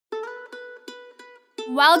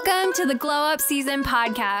Welcome to the Glow Up Season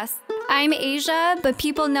podcast. I'm Asia, but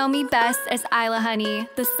people know me best as Isla Honey,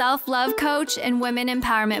 the self-love coach and women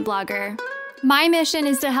empowerment blogger. My mission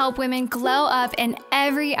is to help women glow up in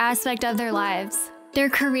every aspect of their lives. Their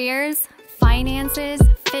careers, finances,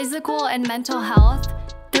 physical and mental health,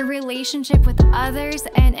 their relationship with others,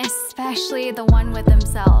 and especially the one with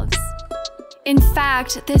themselves. In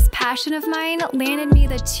fact, this passion of mine landed me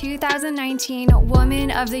the 2019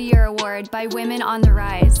 Woman of the Year Award by Women on the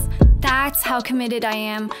Rise. That's how committed I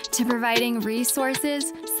am to providing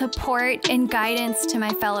resources, support, and guidance to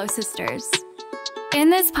my fellow sisters.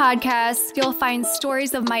 In this podcast, you'll find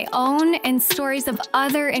stories of my own and stories of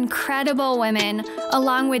other incredible women,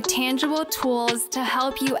 along with tangible tools to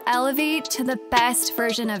help you elevate to the best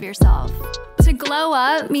version of yourself. To glow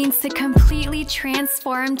up means to completely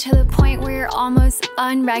transform to the point where you're almost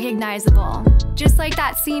unrecognizable. Just like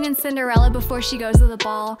that scene in Cinderella before she goes to the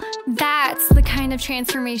ball, that's the kind of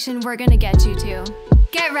transformation we're gonna get you to.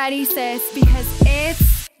 Get ready, sis, because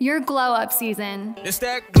it's your glow up season. It's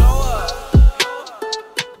that glow up.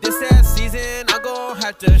 This that season, I'm gon'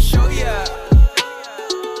 have to show ya.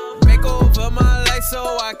 Make over my life so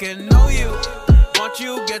I can know you. Want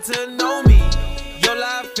you get to know me. Your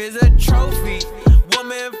life is a trophy.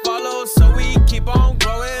 Woman follow, so we keep on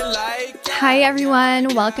growing like. Hi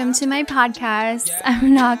everyone, welcome to my podcast.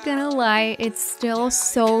 I'm not gonna lie, it's still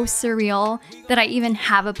so surreal that I even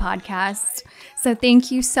have a podcast. So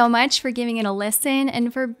thank you so much for giving it a listen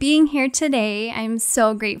and for being here today. I'm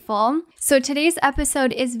so grateful. So today's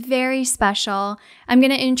episode is very special. I'm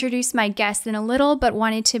going to introduce my guest in a little, but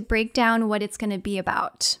wanted to break down what it's going to be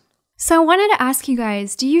about. So I wanted to ask you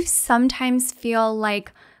guys, do you sometimes feel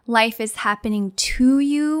like life is happening to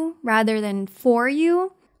you rather than for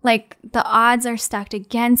you? Like the odds are stacked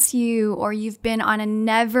against you, or you've been on a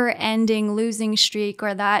never-ending losing streak,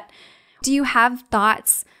 or that? Do you have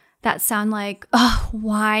thoughts that sound like, oh,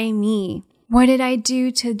 why me? What did I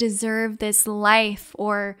do to deserve this life?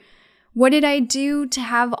 Or what did I do to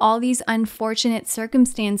have all these unfortunate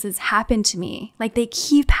circumstances happen to me? Like they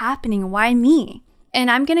keep happening. Why me?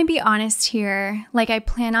 And I'm going to be honest here. Like I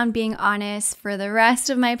plan on being honest for the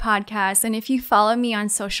rest of my podcast. And if you follow me on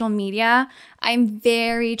social media, I'm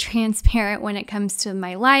very transparent when it comes to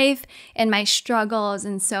my life and my struggles.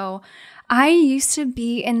 And so I used to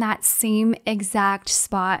be in that same exact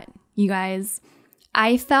spot, you guys.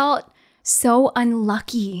 I felt so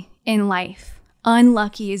unlucky in life.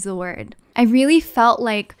 Unlucky is the word. I really felt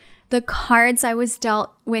like the cards I was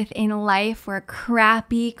dealt with in life were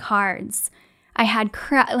crappy cards. I had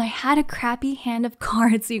a crappy hand of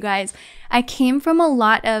cards, you guys. I came from a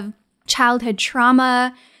lot of childhood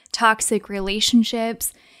trauma, toxic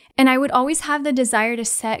relationships, and I would always have the desire to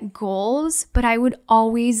set goals, but I would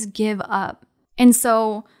always give up. And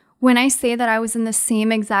so when I say that I was in the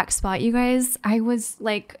same exact spot, you guys, I was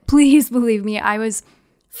like, please believe me, I was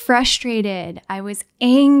frustrated. I was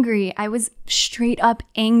angry. I was straight up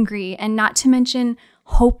angry, and not to mention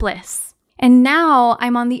hopeless. And now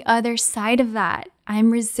I'm on the other side of that. I'm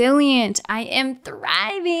resilient. I am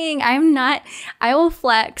thriving. I will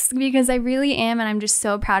flex because I really am. And I'm just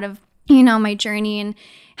so proud of, my journey and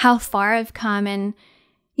how far I've come. And,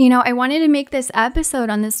 I wanted to make this episode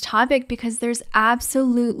on this topic because there's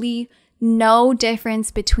absolutely no difference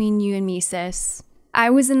between you and me, sis. I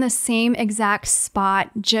was in the same exact spot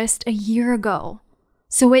just a year ago.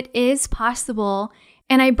 So it is possible.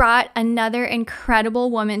 And I brought another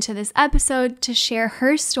incredible woman to this episode to share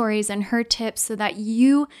her stories and her tips so that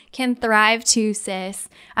you can thrive too, sis.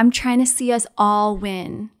 I'm trying to see us all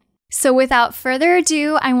win. So without further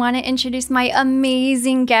ado, I want to introduce my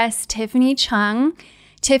amazing guest, Tiffany Cheung.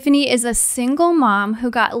 Tiffany is a single mom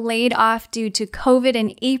who got laid off due to COVID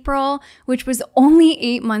in April, which was only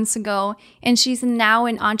 8 months ago, and she's now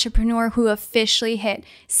an entrepreneur who officially hit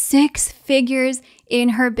 6 figures in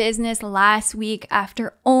her business last week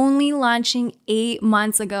after only launching 8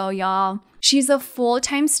 months ago, y'all. She's a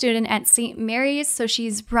full-time student at St. Mary's, so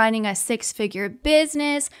she's running a 6-figure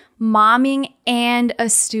business, momming, and a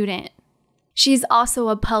student. She's also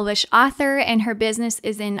a published author, and her business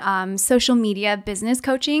is in social media business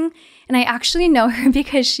coaching. And I actually know her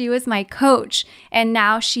because she was my coach, and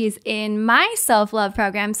now she's in my self-love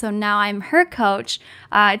program. So now I'm her coach,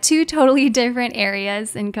 2 totally different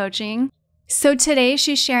areas in coaching. So today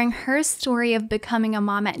she's sharing her story of becoming a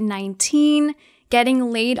mom at 19,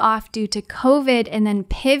 getting laid off due to COVID, and then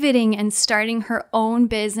pivoting and starting her own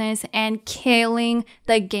business and killing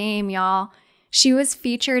the game, y'all. She was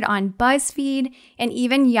featured on BuzzFeed and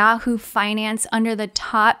even Yahoo Finance under the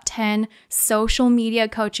top 10 social media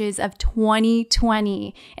coaches of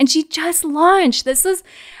 2020. And she just launched.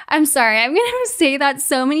 I'm sorry, I'm going to say that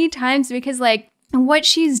so many times because like what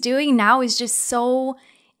she's doing now is just so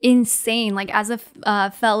insane. Like as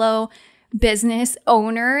a fellow business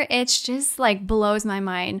owner, it's just like blows my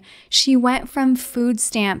mind. She went from food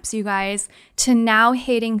stamps, you guys, to now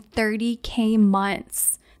hitting 30K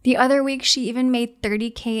months. The other week, she even made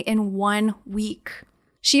 30K in 1 week.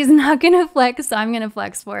 She's not going to flex, so I'm going to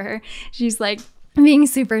flex for her. She's like being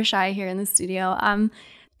super shy here in the studio.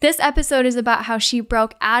 This episode is about how she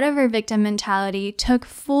broke out of her victim mentality, took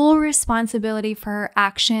full responsibility for her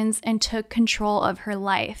actions, and took control of her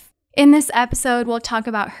life. In this episode, we'll talk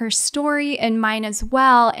about her story and mine as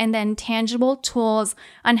well, and then tangible tools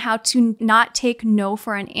on how to not take no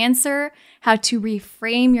for an answer, how to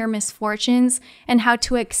reframe your misfortunes, and how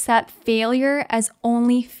to accept failure as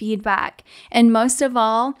only feedback. And most of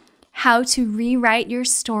all, how to rewrite your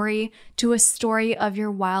story to a story of your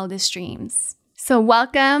wildest dreams. So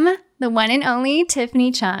welcome, the one and only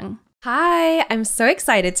Tiffany Cheung. Hi, I'm so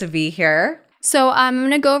excited to be here. So I'm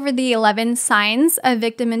going to go over the 11 signs of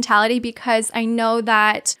victim mentality because I know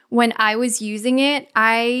that when I was using it,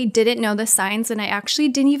 I didn't know the signs and I actually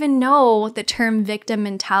didn't even know the term victim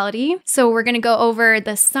mentality. So we're going to go over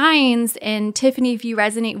the signs, and Tiffany, if you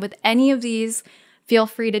resonate with any of these, feel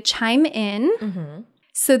free to chime in. Mm-hmm.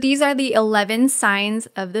 So these are the 11 signs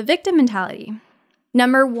of the victim mentality.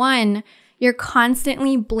 Number 1, you're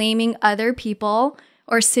constantly blaming other people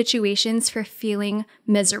or situations for feeling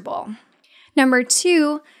miserable. Number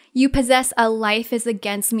 2, you possess a life is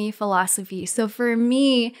against me philosophy. So for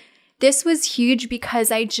me, this was huge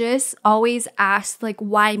because I just always asked, like,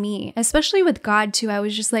 why me? Especially with God too. I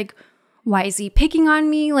was just like, why is he picking on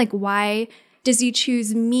me? Like, why does he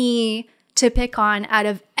choose me to pick on out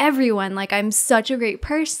of everyone? Like, I'm such a great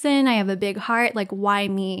person. I have a big heart. Like, why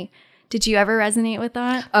me? Did you ever resonate with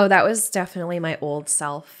that? Oh, that was definitely my old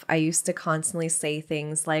self. I used to constantly say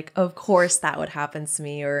things like, of course that would happen to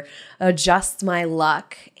me, or just my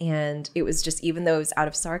luck. And it was just, even though it was out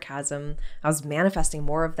of sarcasm, I was manifesting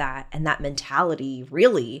more of that and that mentality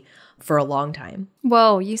really for a long time.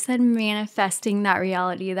 Whoa, you said manifesting that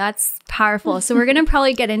reality. That's powerful. So we're going to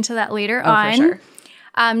probably get into that later on. For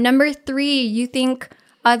sure. Number 3, you think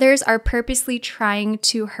others are purposely trying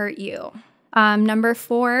to hurt you. Number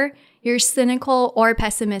 4, you're cynical or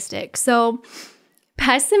pessimistic. So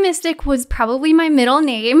pessimistic was probably my middle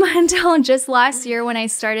name until just last year when I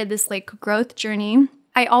started this like growth journey.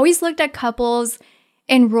 I always looked at couples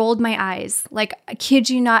and rolled my eyes. Like, I kid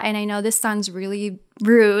you not, and I know this sounds really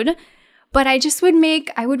rude, but I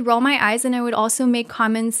would roll my eyes, and I would also make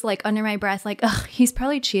comments like under my breath, like, ugh, he's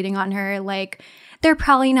probably cheating on her. Like, they're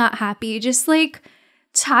probably not happy. Just like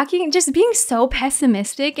just being so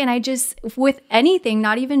pessimistic. And I just, with anything,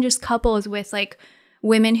 not even just couples, with like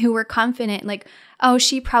women who were confident, like, oh,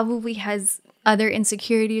 she probably has other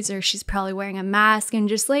insecurities, or she's probably wearing a mask, and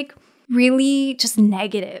just like really just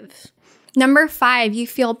negative. Number 5, you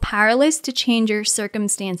feel powerless to change your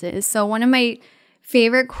circumstances. So one of my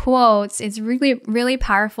favorite quotes is really, really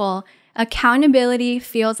powerful. Accountability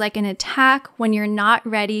feels like an attack when you're not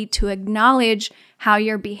ready to acknowledge how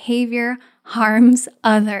your behavior harms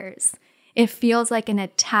others. It feels like an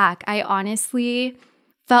attack. I honestly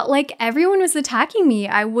felt like everyone was attacking me.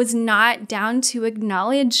 I was not down to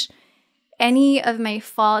acknowledge any of my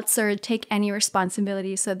faults or take any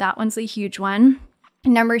responsibility. So that one's a huge one.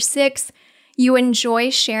 Number 6, you enjoy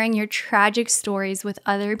sharing your tragic stories with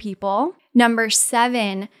other people. Number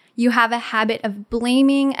 7, you have a habit of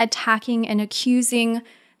blaming, attacking, and accusing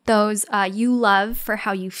those you love for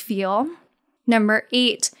how you feel. Number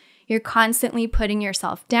 8, you're constantly putting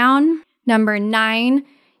yourself down. Number 9,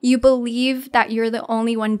 you believe that you're the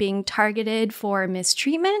only one being targeted for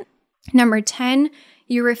mistreatment. Number 10,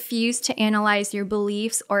 you refuse to analyze your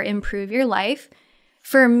beliefs or improve your life.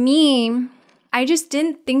 For me, I just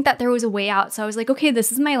didn't think that there was a way out. So I was like, okay, this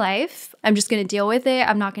is my life. I'm just going to deal with it.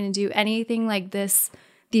 I'm not going to do anything like this.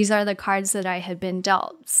 These are the cards that I had been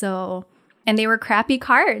dealt. So, and they were crappy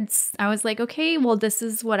cards. I was like, okay, well, this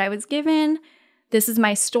is what I was given. This is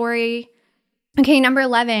my story. Okay, number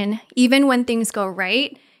 11, even when things go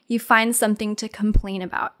right, you find something to complain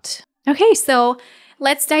about. Okay, so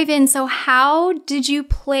let's dive in. So how did you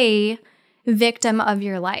play victim of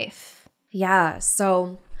your life? Yeah,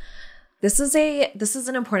 so this is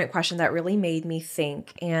an important question that really made me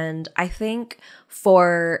think. And I think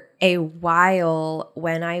for a while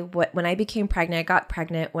when I became pregnant. I got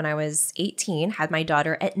pregnant when I was 18, had my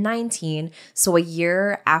daughter at 19. So a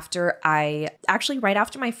year after right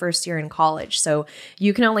after my first year in college. So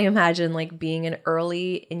you can only imagine like being in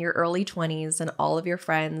your early 20s and all of your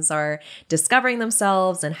friends are discovering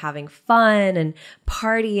themselves and having fun and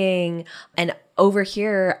partying. And over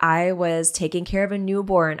here, I was taking care of a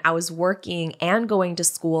newborn. I was working and going to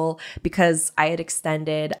school because I had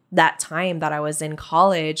extended that time that I was in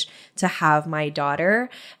college to have my daughter.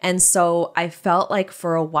 And so I felt like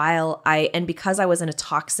for a while, and because I was in a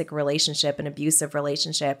toxic relationship, an abusive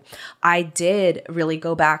relationship, I did really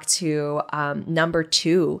go back to number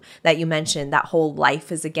 2 that you mentioned, that whole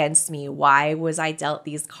life is against me. Why was I dealt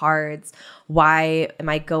these cards? Why am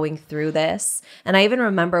I going through this? And I even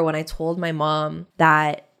remember when I told my mom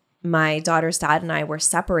that my daughter's dad and I were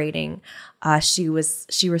separating, she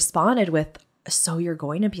responded with, "So you're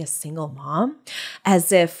going to be a single mom?"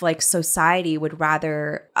 As if like society would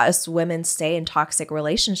rather us women stay in toxic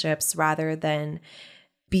relationships rather than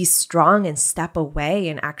be strong and step away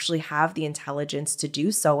and actually have the intelligence to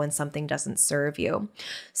do so when something doesn't serve you.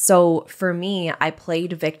 So for me, I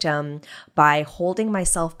played victim by holding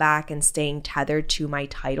myself back and staying tethered to my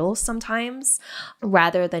title sometimes,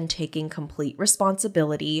 rather than taking complete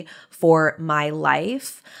responsibility for my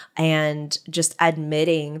life and just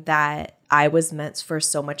admitting that I was meant for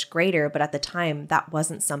so much greater. But at the time, that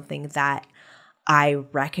wasn't something that I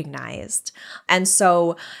recognized. And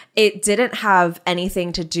so it didn't have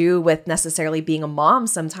anything to do with necessarily being a mom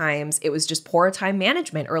sometimes. It was just poor time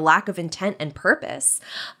management or lack of intent and purpose.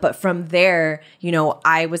 But from there,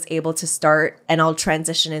 I was able to start, and I'll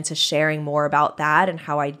transition into sharing more about that and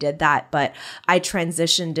how I did that. But I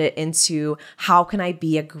transitioned it into how can I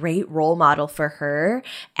be a great role model for her,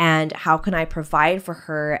 and how can I provide for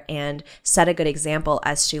her and set a good example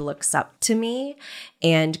as she looks up to me,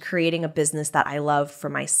 and creating a business that I love for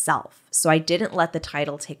myself. So I didn't let the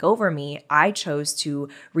title take over me. I chose to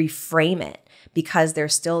reframe it because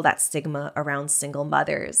there's still that stigma around single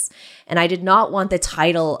mothers. And I did not want the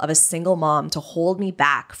title of a single mom to hold me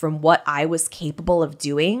back from what I was capable of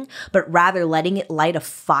doing, but rather letting it light a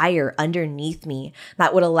fire underneath me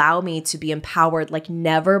that would allow me to be empowered like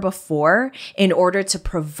never before in order to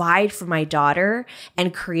provide for my daughter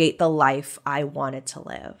and create the life I wanted to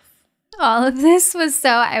live. All of this was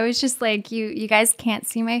I was just like, you guys can't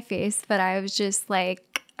see my face, but I was just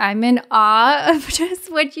like, I'm in awe of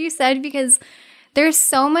just what you said, because there's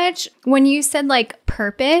so much. When you said like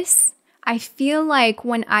purpose, I feel like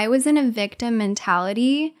when I was in a victim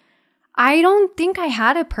mentality, I don't think I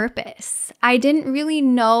had a purpose. I didn't really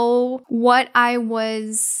know what I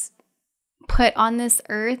was put on this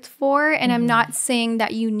earth for. And I'm not saying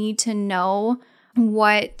that you need to know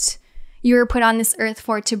what you were put on this earth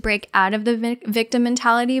for to break out of the victim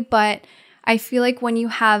mentality. But I feel like when you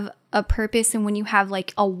have a purpose and when you have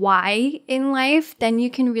like a why in life, then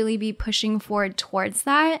you can really be pushing forward towards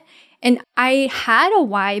that. And I had a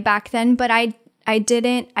why back then, but I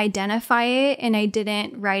didn't identify it, and I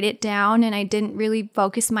didn't write it down, and I didn't really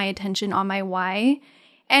focus my attention on my why.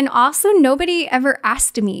 And also, nobody ever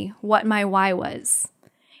asked me what my why was.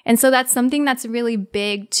 And so that's something that's really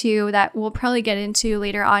big too, that we'll probably get into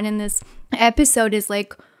later on in this episode, is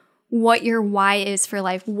like what your why is for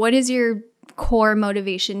life. What is your core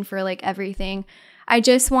motivation for like everything? I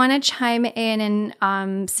just want to chime in,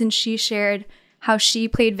 and since she shared how she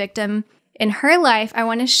played victim in her life, I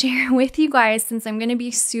want to share with you guys, since I'm going to be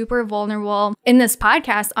super vulnerable in this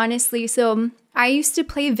podcast, honestly. So I used to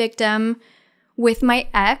play victim with my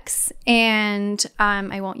ex, and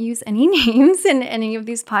I won't use any names in any of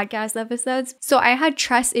these podcast episodes. So I had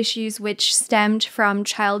trust issues which stemmed from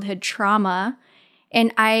childhood trauma,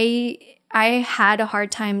 and I had a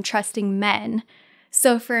hard time trusting men.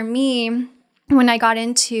 So for me, when I got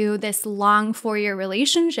into this long 4-year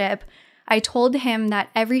relationship, I told him that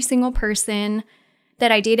every single person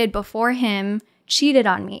that I dated before him cheated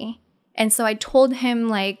on me. And so I told him,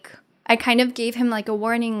 like, I kind of gave him like a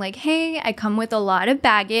warning, like, hey, I come with a lot of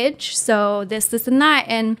baggage, so this, and that.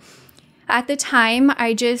 And at the time,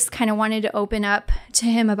 I just kind of wanted to open up to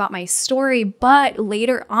him about my story. But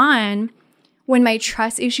later on, when my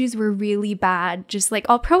trust issues were really bad, just like,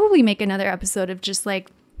 I'll probably make another episode of just like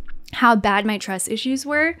how bad my trust issues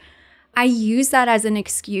were, I used that as an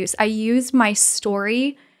excuse. I used my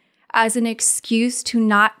story as an excuse to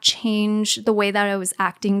not change the way that I was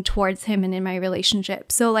acting towards him and in my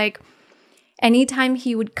relationship. So like, anytime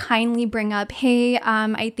he would kindly bring up, hey,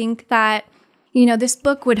 I think that, this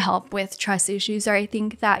book would help with trust issues, or I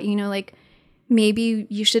think that, like, maybe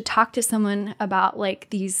you should talk to someone about like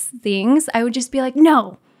these things, I would just be like,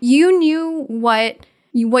 no, you knew what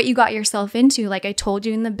what you got yourself into. Like I told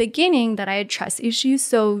you in the beginning that I had trust issues,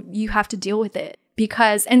 so you have to deal with it.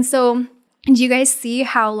 And so do you guys see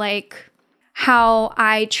how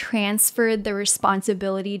I transferred the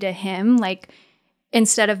responsibility to him, like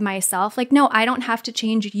instead of myself? Like, no, I don't have to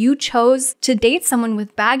change. You chose to date someone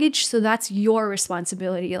with baggage, so that's your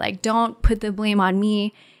responsibility. Like, don't put the blame on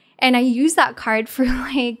me. And I used that card for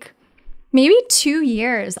like maybe 2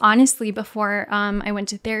 years, honestly, before I went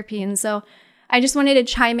to therapy. And so I just wanted to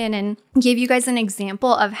chime in and give you guys an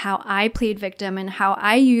example of how I played victim and how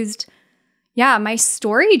I used my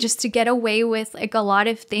story just to get away with like a lot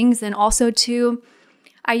of things. And also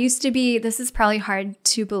I used to be, this is probably hard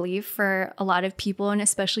to believe for a lot of people, and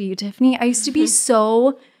especially you, Tiffany, I used to be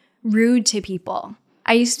so rude to people.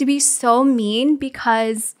 I used to be so mean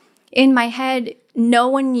because in my head, no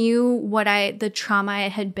one knew the trauma I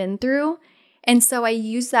had been through. And so I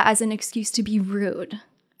used that as an excuse to be rude.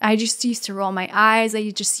 I just used to roll my eyes. I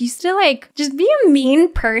just used to just be a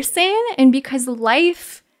mean person. And because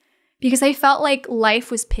I felt like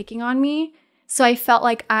life was picking on me, so I felt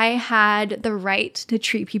like I had the right to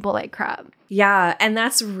treat people like crap. Yeah, and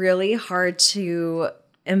that's really hard to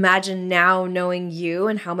imagine now, knowing you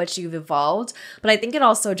and how much you've evolved. But I think it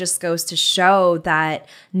also just goes to show that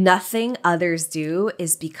nothing others do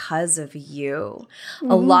is because of you.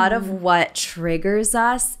 A lot of what triggers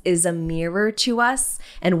us is a mirror to us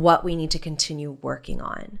and what we need to continue working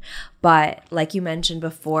on. But like you mentioned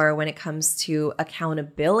before, when it comes to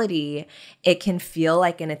accountability, it can feel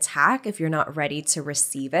like an attack if you're not ready to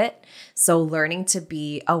receive it. So learning to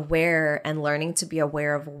be aware and learning to be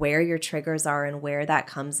aware of where your triggers are and where that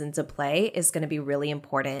comes into play is going to be really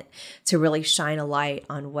important to really shine a light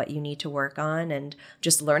on what you need to work on and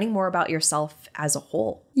just learning more about yourself as a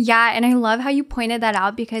whole. Yeah, and I love how you pointed that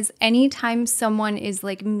out, because anytime someone is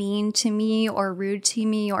like mean to me or rude to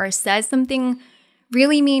me or says something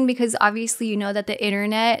really mean, because obviously you know that the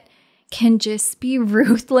internet can just be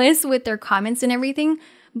ruthless with their comments and everything.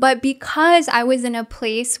 But because I was in a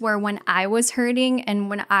place where when I was hurting and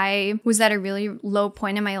when I was at a really low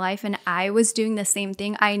point in my life and I was doing the same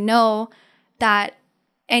thing, I know that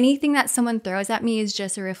anything that someone throws at me is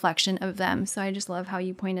just a reflection of them. So I just love how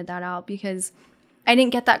you pointed that out, because I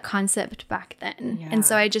didn't get that concept back then. Yeah. And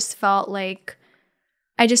so I just felt like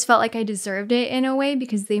I deserved it in a way,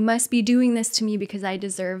 because they must be doing this to me because I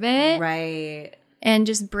deserve it. Right. And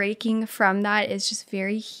just breaking from that is just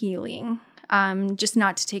very healing. Just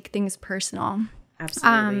not to take things personal.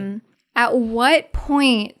 Absolutely. At what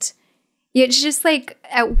point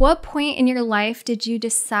in your life did you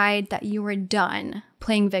decide that you were done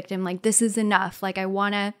playing victim? Like, this is enough. Like, I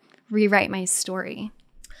want to rewrite my story.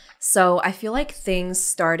 So I feel like things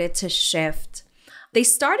started to shift. They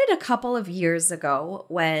started a couple of years ago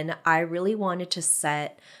when I really wanted to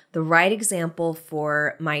set the right example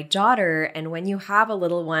for my daughter. And when you have a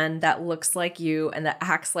little one that looks like you and that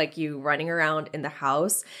acts like you running around in the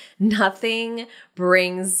house, nothing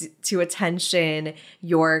brings to attention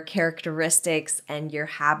your characteristics and your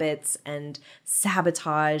habits and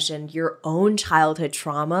sabotage and your own childhood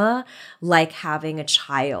trauma like having a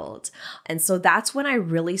child. And so that's when I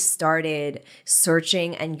really started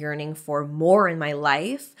searching and yearning for more in my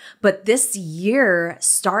life. But this year,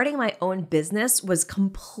 starting my own business was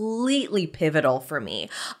completely pivotal for me.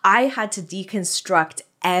 I had to deconstruct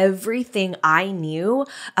everything I knew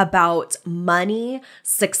about money,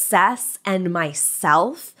 success, and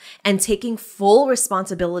myself, and taking full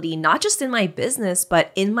responsibility, not just in my business,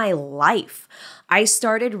 but in my life. I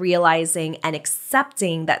started realizing and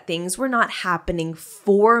accepting that things were not happening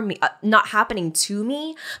for me, not happening to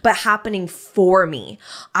me, but happening for me.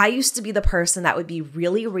 I used to be the person that would be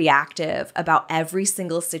really reactive about every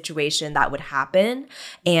single situation that would happen.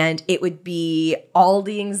 And it would be all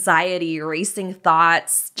the anxiety, racing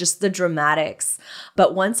thoughts, just the dramatics.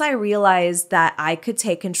 But once I realized that I could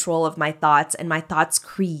take control of my thoughts and my thoughts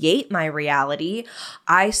create my reality,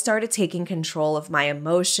 I started taking control of my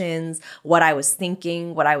emotions, what I was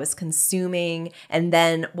thinking, what I was consuming, and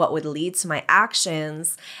then what would lead to my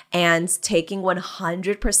actions, and taking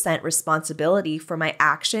 100% responsibility for my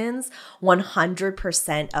actions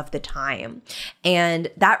 100% of the time. And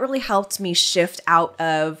that really helped me shift out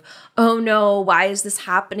of, oh no, why is this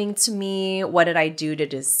happening to me? What did I do to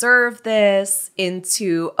deserve this?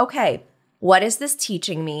 Into, okay, what is this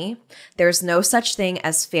teaching me? There's no such thing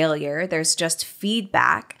as failure. There's just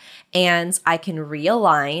feedback, and I can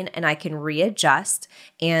realign and I can readjust.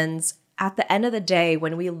 And at the end of the day,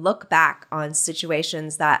 when we look back on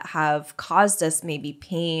situations that have caused us maybe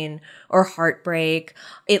pain or heartbreak,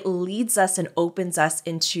 it leads us and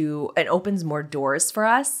opens more doors for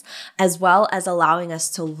us, as well as allowing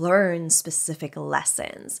us to learn specific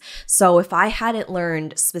lessons. So if I hadn't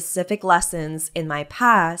learned specific lessons in my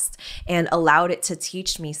past and allowed it to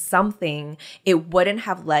teach me something, it wouldn't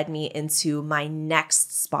have led me into my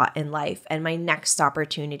next spot in life and my next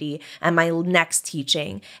opportunity and my next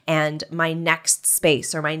teaching and my next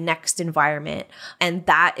space or my next environment. And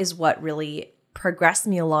that is what really progressed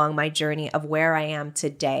me along my journey of where I am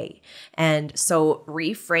today. And so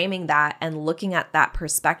reframing that and looking at that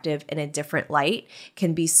perspective in a different light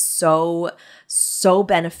can be so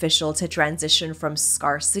beneficial to transition from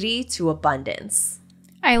scarcity to abundance.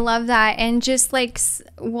 I love that. And just like,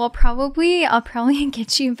 I'll probably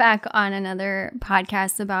get you back on another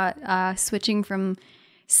podcast about switching from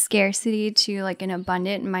scarcity to like an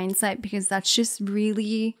abundant mindset, because that's just has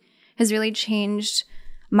really changed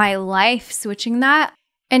my life, switching that.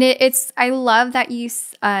 And I love that you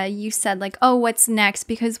said like, oh, what's next?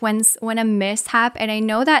 Because when a mishap, and I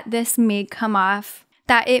know that this may come off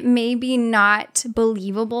that it may be not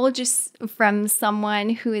believable just from someone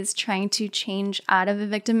who is trying to change out of a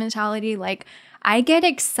victim mentality. Like, I get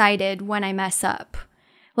excited when I mess up.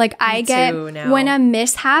 Like, when a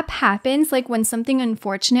mishap happens, like when something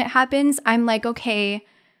unfortunate happens, I'm like, okay,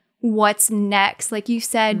 what's next? Like you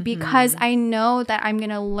said, because I know that I'm going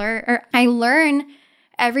to learn, or I learn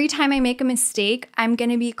every time I make a mistake, I'm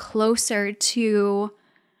going to be closer to,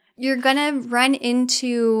 you're going to run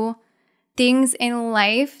into things in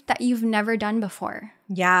life that you've never done before.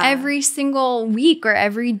 Yeah. Every single week or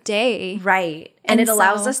every day. Right. And it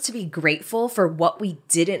allows us to be grateful for what we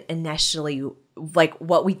didn't initially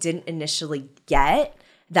get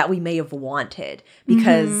that we may have wanted,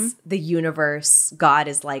 because the universe, God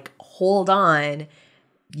is like, hold on,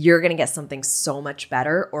 you're going to get something so much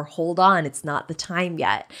better, or hold on, it's not the time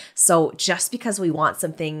yet. So just because we want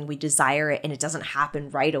something, we desire it, and it doesn't happen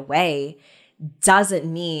right away, doesn't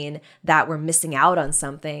mean that we're missing out on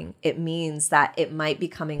something. It means that it might be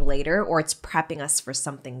coming later, or it's prepping us for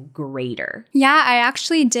something greater. Yeah, I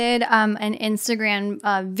actually did an Instagram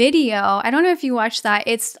video. I don't know if you watched that.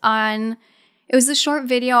 It was a short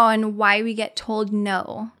video on why we get told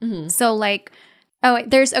no. So like,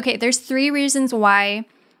 there's 3 reasons why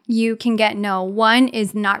you can get no. 1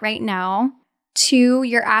 is not right now. 2,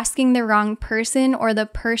 you're asking the wrong person, or the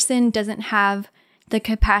person doesn't have the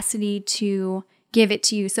capacity to give it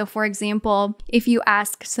to you. So for example, if you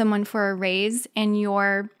ask someone for a raise and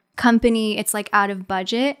your company, it's like out of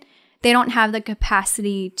budget, they don't have the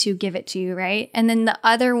capacity to give it to you, right? And then the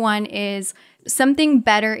other one is something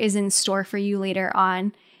better is in store for you later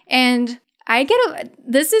on. And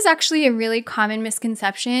this is actually a really common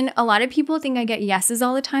misconception. A lot of people think I get yeses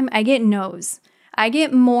all the time. I get no's. I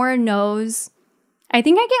get more no's. I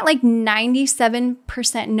think I get like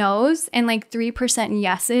 97% no's and like 3%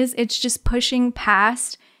 yeses. It's just pushing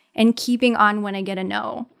past and keeping on when I get a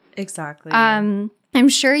no. Exactly. I'm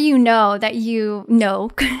sure you know that you know.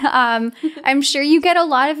 I'm sure you get a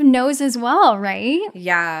lot of no's as well, right?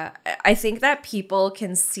 Yeah. I think that people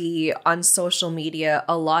can see on social media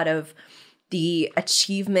a lot of the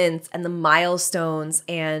achievements and the milestones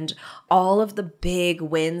and all of the big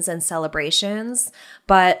wins and celebrations,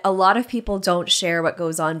 but a lot of people don't share what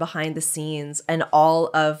goes on behind the scenes and all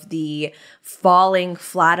of the falling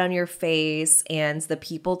flat on your face and the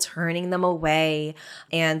people turning them away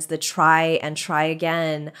and the try and try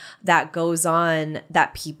again that goes on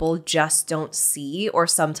that people just don't see or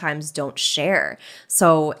sometimes don't share.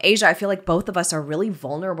 So Asia, I feel like both of us are really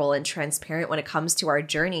vulnerable and transparent when it comes to our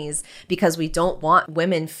journeys, because we don't want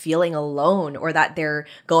women feeling alone or that they're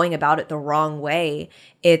going about it the wrong way.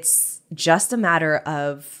 It's just a matter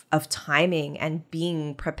of timing and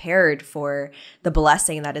being prepared for the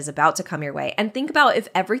blessing that is about to come your way. And think about, if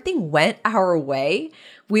everything went our way,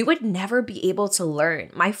 we would never be able to learn.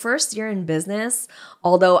 My first year in business,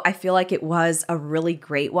 although I feel like it was a really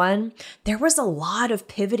great one, there was a lot of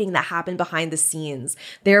pivoting that happened behind the scenes.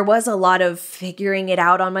 There was a lot of figuring it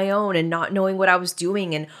out on my own and not knowing what I was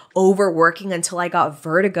doing and overworking until I got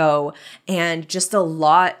vertigo, and just a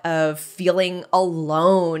lot of feeling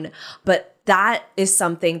alone. But that is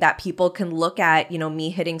something that people can look at, me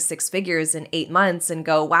hitting 6 figures in 8 months and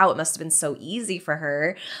go, wow, it must have been so easy for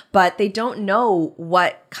her. But they don't know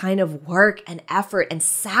what kind of work and effort and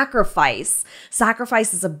sacrifice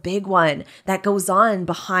is a big one that goes on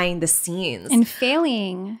behind the scenes. And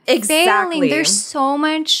failing. Exactly. There's so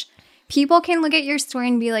much. People can look at your story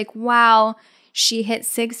and be like, wow, She hit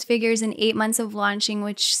 6 figures in 8 months of launching,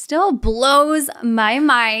 which still blows my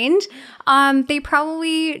mind. They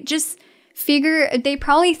probably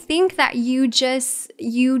think that you just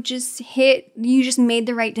made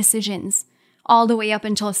the right decisions all the way up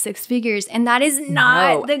until 6 figures. And that is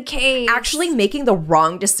not the case. Actually, making the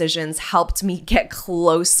wrong decisions helped me get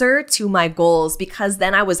closer to my goals, because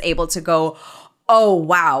then I was able to go, oh,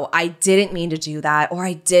 wow, I didn't mean to do that, or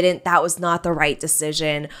that was not the right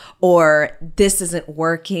decision, or this isn't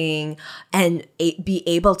working, and be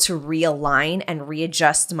able to realign and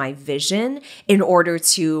readjust my vision in order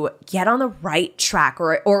to get on the right track,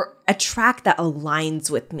 or a track that aligns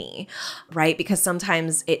with me, right? Because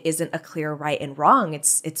sometimes it isn't a clear right and wrong.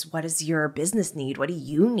 It's what does your business need? What do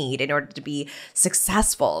you need in order to be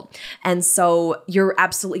successful? And so you're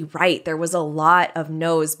absolutely right. There was a lot of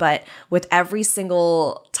no's, but with every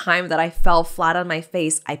single time that I fell flat on my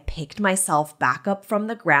face, I picked myself back up from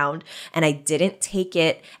the ground, and I didn't take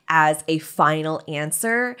it as a final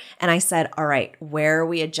answer. And I said, all right, where are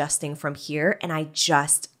we adjusting from here? And I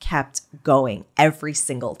just kept going every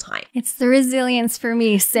single time. It's the resilience for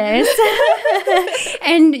me, sis.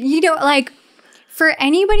 And for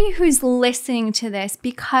anybody who's listening to this,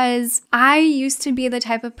 because I used to be the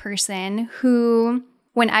type of person who,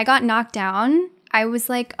 when I got knocked down, I was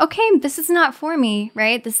like, okay, this is not for me,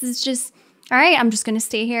 right? This is just, all right, I'm just going to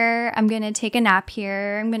stay here. I'm going to take a nap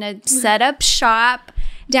here. I'm going to set up shop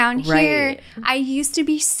down here. Right. I used to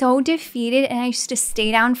be so defeated, and I used to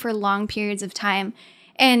stay down for long periods of time.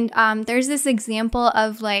 And there's this example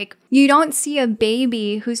of you don't see a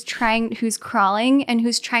baby who's crawling and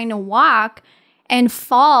who's trying to walk and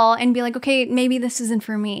fall and be like, okay, maybe this isn't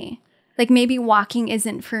for me. Maybe walking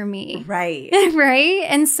isn't for me. Right. Right.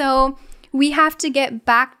 And so we have to get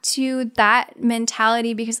back to that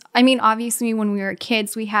mentality, because obviously when we were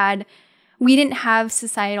kids, we didn't have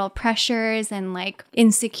societal pressures and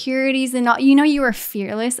insecurities and all. You were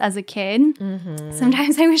fearless as a kid. Mm-hmm.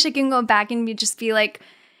 Sometimes I wish I can go back and just be like,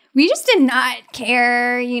 we just did not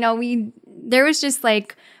care. There was just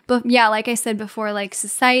like I said before,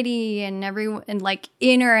 society and everyone, and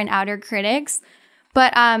inner and outer critics.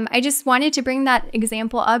 But I just wanted to bring that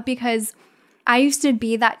example up because I used to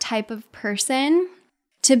be that type of person.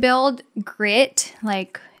 To build grit,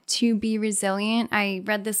 to be resilient, I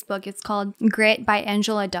read this book. It's called Grit by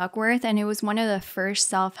Angela Duckworth, and it was one of the first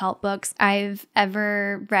self-help books I've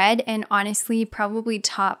ever read, and honestly, probably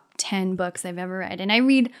top 10 books I've ever read. And I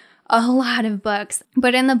read a lot of books,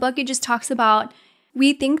 but in the book, it just talks about,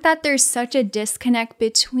 we think that there's such a disconnect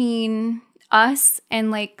between us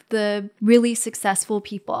and the really successful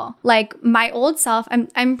people. My old self,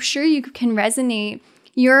 I'm sure you can resonate.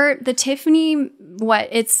 You're the Tiffany,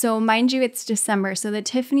 mind you, it's December. So the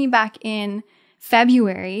Tiffany back in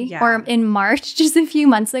February or in March, just a few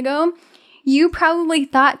months ago, you probably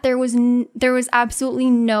thought there was absolutely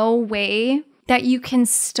no way that you can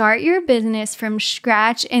start your business from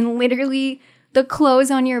scratch and literally the clothes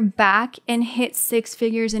on your back and hit 6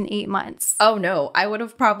 figures in 8 months. Oh no, I would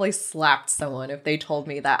have probably slapped someone if they told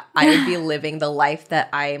me that I would be living the life that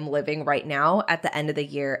I am living right now at the end of the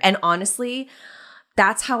year. And honestly,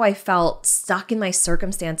 that's how I felt stuck in my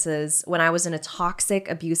circumstances when I was in a toxic,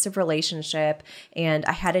 abusive relationship and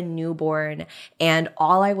I had a newborn, and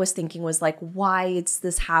all I was thinking was why is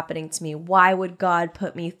this happening to me? Why would God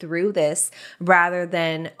put me through this? Rather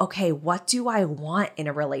than, okay, what do I want in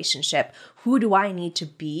a relationship? Who do I need to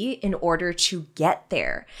be in order to get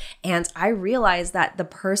there? And I realized that the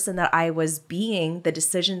person that I was being, the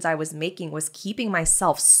decisions I was making, was keeping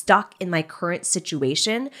myself stuck in my current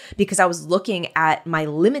situation because I was looking at my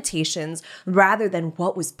limitations rather than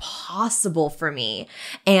what was possible for me.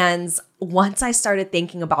 And once I started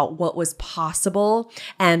thinking about what was possible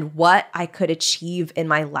and what I could achieve in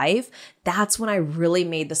my life, that's when I really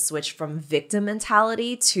made the switch from victim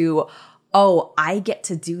mentality to, oh, I get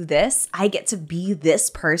to do this. I get to be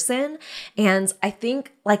this person. And I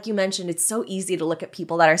think, like you mentioned, it's so easy to look at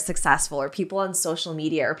people that are successful or people on social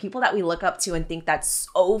media or people that we look up to and think that's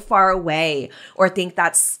so far away or think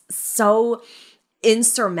that's so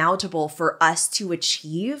insurmountable for us to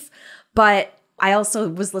achieve. But I also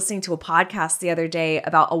was listening to a podcast the other day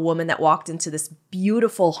about a woman that walked into this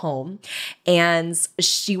beautiful home, and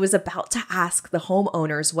she was about to ask the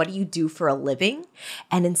homeowners, what do you do for a living?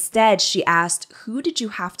 And instead she asked, who did you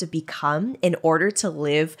have to become in order to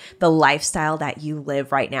live the lifestyle that you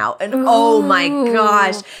live right now? And oh my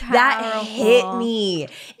gosh, that hit me.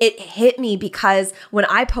 It hit me because when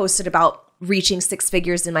I posted about reaching 6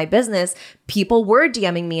 figures in my business, people were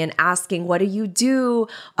DMing me and asking, what do you do?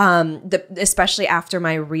 Especially after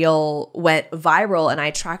my reel went viral and I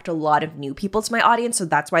attract a lot of new people to my audience. So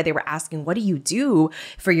that's why they were asking, what do you do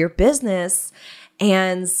for your business?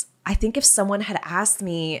 And I think if someone had asked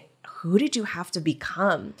me, who did you have to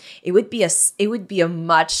become? It would be a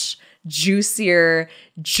much juicier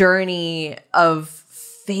journey of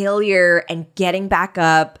failure and getting back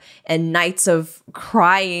up and nights of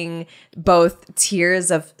crying, both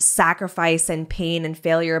tears of sacrifice and pain and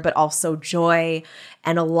failure, but also joy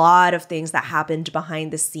and a lot of things that happened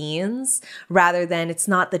behind the scenes, rather than it's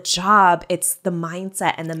not the job, it's the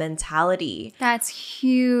mindset and the mentality. That's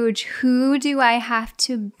huge. Who do I have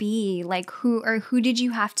to be? Like who did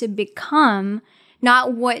you have to become?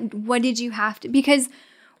 Not what did you have to, because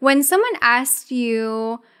when someone asks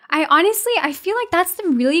you, I feel like that's the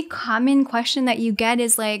really common question that you get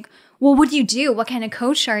is like, well, what do you do? What kind of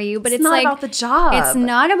coach are you? But it's not like, about the job. It's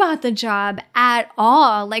not about the job at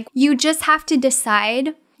all. Like you just have to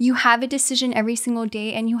decide. You have a decision every single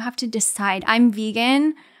day and you have to decide. I'm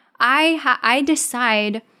vegan. I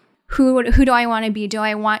decide who do I want to be? Do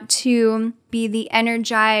I want to be the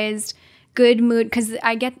energized, good mood? Because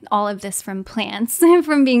I get all of this from plants,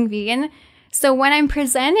 from being vegan. So when I'm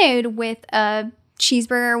presented with a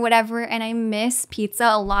cheeseburger or whatever, and I miss pizza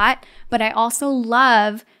a lot, but I also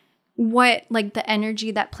love the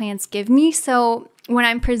energy that plants give me. So when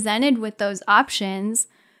I'm presented with those options,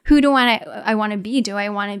 who do I want to be? Do I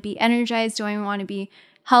want to be energized? Do I want to be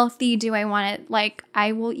healthy? Do I want to,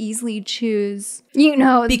 I will easily choose,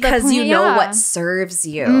 because you know what serves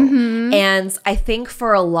you. Mm-hmm. And I think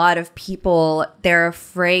for a lot of people, they're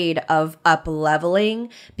afraid of up leveling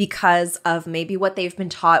because of maybe what they've been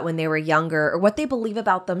taught when they were younger or what they believe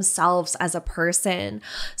about themselves as a person.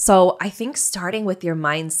 So I think starting with your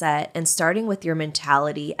mindset and starting with your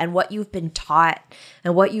mentality and what you've been taught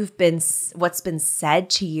and what's been said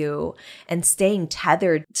to you, and staying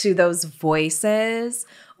tethered to those voices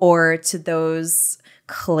or to those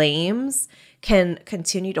claims can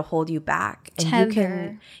continue to hold you back. And you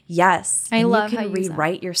can, yes, I love you how can you use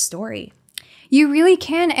rewrite your story. You really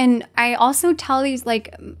can. And I also tell these,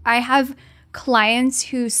 I have clients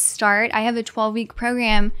who I have a 12-week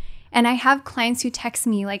program, and I have clients who text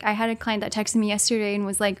me. I had a client that texted me yesterday and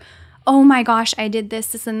was like, oh my gosh, I did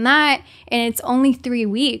this, and that, and it's only 3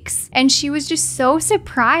 weeks. And she was just so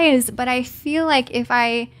surprised. But I feel like if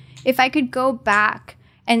I could go back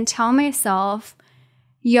and tell myself,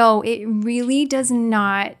 it really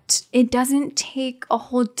it doesn't take a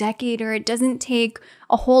whole decade, or it doesn't take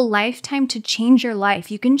a whole lifetime to change your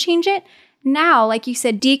life. You can change it now. Like you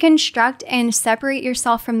said, deconstruct and separate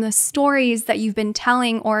yourself from the stories that you've been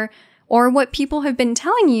telling or what people have been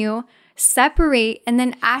telling you. Separate and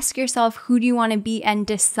then ask yourself, who do you want to be, and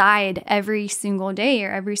decide every single day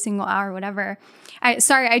or every single hour, whatever.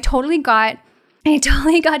 I totally got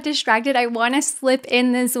distracted. I want to slip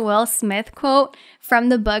in this Will Smith quote from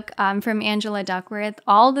the book from Angela Duckworth.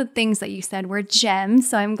 All the things that you said were gems,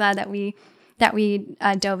 so I'm glad that we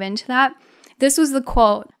dove into that. This was the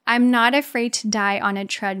quote: "I'm not afraid to die on a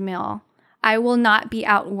treadmill. I will not be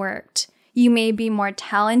outworked. You may be more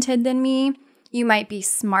talented than me. You might be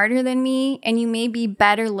smarter than me, and you may be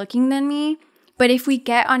better looking than me. But if we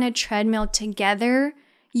get on a treadmill together,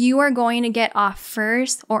 you are going to get off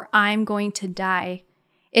first, or I'm going to die.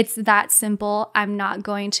 It's that simple. I'm not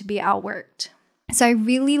going to be outworked." So I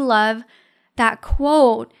really love that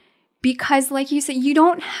quote because, like you said, you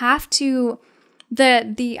don't have to,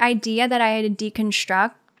 the idea that I had to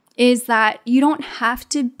deconstruct is that you don't have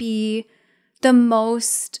to be the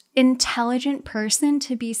most intelligent person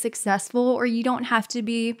to be successful, or you don't have to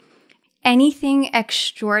be anything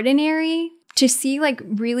extraordinary to see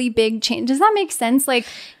really big change. Does that make sense?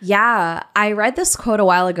 Yeah, I read this quote a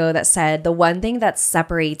while ago that said the one thing that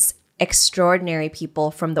separates extraordinary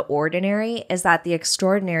people from the ordinary is that the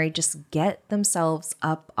extraordinary just get themselves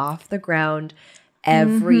up off the ground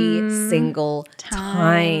every single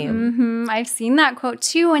time. Mm-hmm. I've seen that quote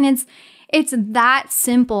too, and it's that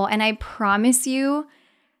simple. And I promise you,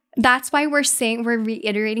 that's why we're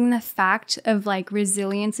reiterating the fact of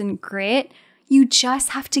resilience and grit. You just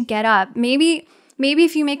have to get up. Maybe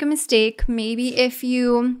if you make a mistake, maybe if if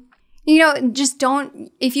you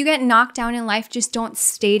get knocked down in life, just don't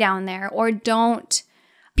stay down there, or don't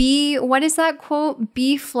be, what is that quote?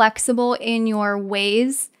 Be flexible in your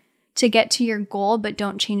ways to get to your goal, but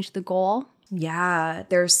don't change the goal. Yeah,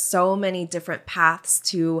 there's so many different paths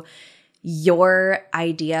to your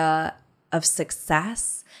idea of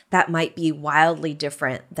success that might be wildly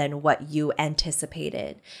different than what you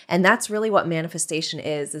anticipated. And that's really what manifestation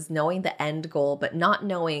is knowing the end goal, but not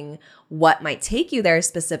knowing what might take you there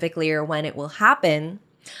specifically or when it will happen,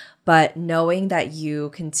 but knowing that you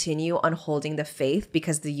continue on holding the faith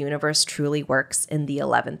because the universe truly works in the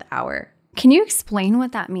 11th hour. Can you explain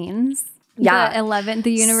what that means? Yeah.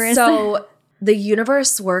 The universe. So the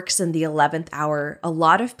universe works in the 11th hour. A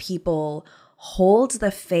lot of people hold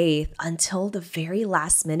the faith until the very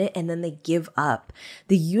last minute and then they give up.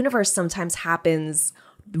 The universe sometimes happens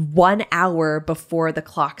 1 hour before the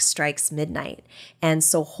clock strikes midnight. And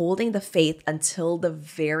so holding the faith until the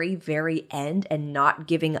very, very end and not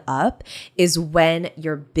giving up is when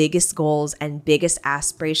your biggest goals and biggest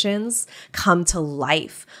aspirations come to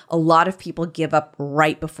life. A lot of people give up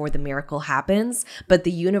right before the miracle happens, but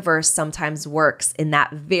the universe sometimes works in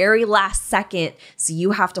that very last second. So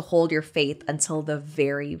you have to hold your faith until the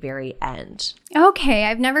very, very end. Okay,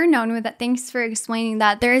 I've never known that. Thanks for explaining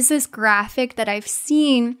that. There's this graphic that I've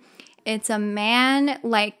seen. It's a man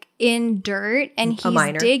like in dirt and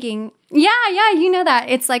he's digging. Yeah, you know that.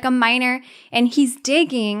 It's like a miner and he's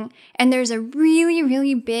digging and there's a really,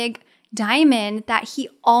 really big diamond that he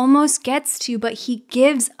almost gets to, but he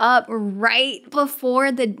gives up right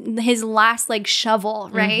before his last like shovel,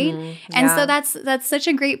 right? Mm-hmm. Yeah. And so that's such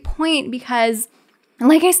a great point because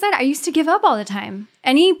like I said, I used to give up all the time.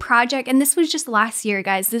 Any project, and this was just last year,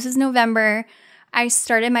 guys. This is November. I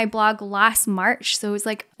started my blog last March, so it was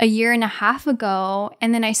like a year and a half ago.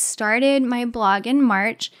 And then I started my blog in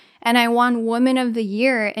March, and I won Woman of the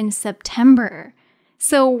Year in September.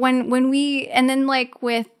 So and then like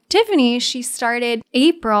with Tiffany, she started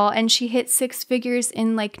April, and she hit 6 figures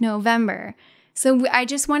in like November. So I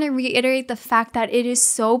just want to reiterate the fact that it is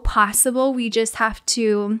so possible. We just have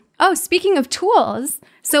to. Oh, speaking of tools,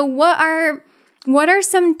 so what are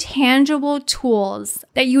some tangible tools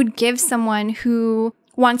that you would give someone who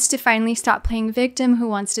wants to finally stop playing victim, who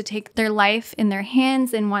wants to take their life in their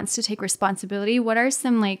hands and wants to take responsibility? What are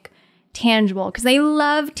some like tangible? Because I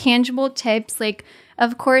love tangible tips. Like,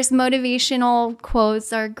 of course, motivational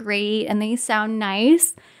quotes are great and they sound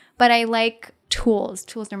nice, but I like tools.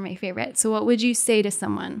 Tools are my favorite. So what would you say to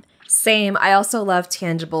someone? Same. I also love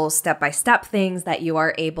tangible step-by-step things that you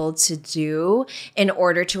are able to do in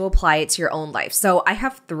order to apply it to your own life. So I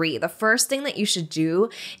have 3. The first thing that you should do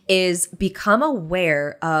is become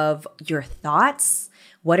aware of your thoughts.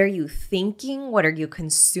 What are you thinking? What are you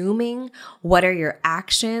consuming? What are your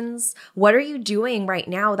actions? What are you doing right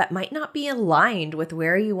now that might not be aligned with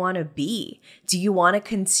where you want to be? Do you want to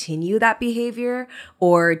continue that behavior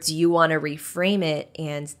or do you want to reframe it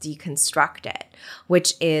and deconstruct it?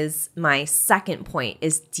 Which is my second point,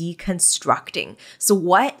 is deconstructing. So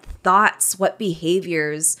what thoughts, what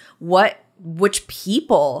behaviors, which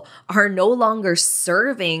people are no longer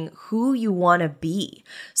serving who you want to be.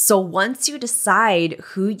 So once you decide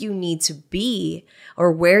who you need to be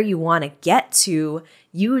or where you want to get to,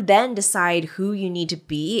 you then decide who you need to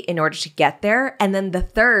be in order to get there. And then the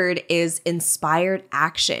third is inspired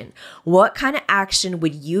action. What kind of action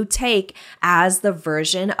would you take as the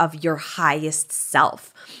version of your highest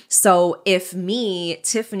self? So if me,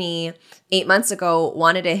 Tiffany, 8 months ago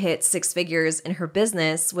wanted to hit 6 figures in her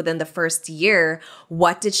business within the first year,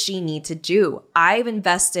 what did she need to do? I've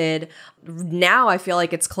invested, now I feel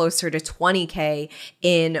like it's closer to 20K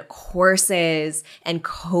in courses and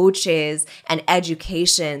coaches and education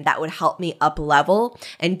that would help me up level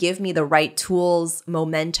and give me the right tools,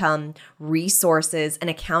 momentum, resources, and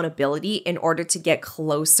accountability in order to get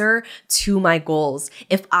closer to my goals.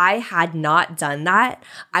 If I had not done that,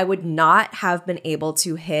 I would not have been able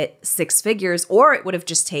to hit 6 figures, or it would have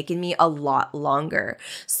just taken me a lot longer.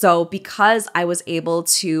 So because I was able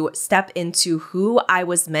to step into who I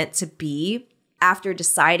was meant to be after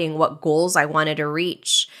deciding what goals I wanted to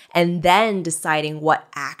reach and then deciding what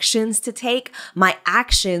actions to take, my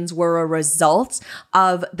actions were a result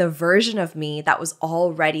of the version of me that was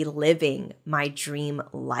already living my dream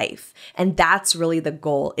life. And that's really the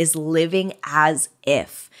goal, is living as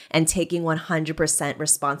if and taking 100%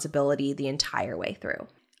 responsibility the entire way through.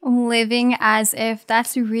 Living as if,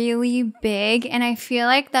 that's really big. And I feel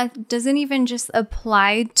like that doesn't even just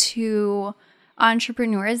apply to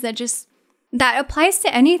entrepreneurs, that applies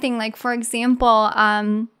to anything. Like, for example,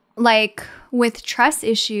 like with trust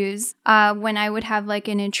issues, when I would have like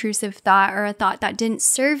an intrusive thought or a thought that didn't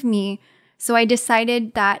serve me. So I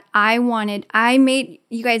decided that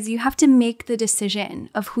you guys, you have to make the decision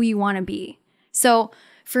of who you want to be. So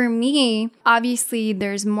for me, obviously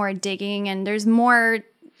there's more digging and there's more,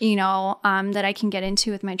 that I can get into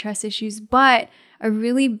with my trust issues. But a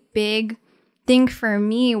really big thing for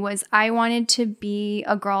me was I wanted to be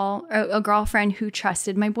a girlfriend who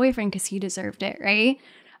trusted my boyfriend because he deserved it, right?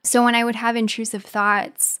 So when I would have intrusive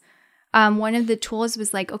thoughts, one of the tools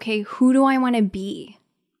was like, okay, who do I want to be?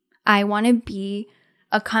 I want to be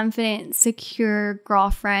a confident, secure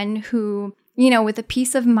girlfriend who, with a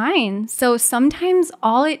peace of mind. So sometimes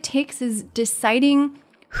all it takes is deciding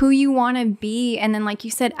who you want to be. And then, like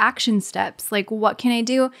you said, action steps. Like, what can I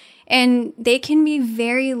do? And they can be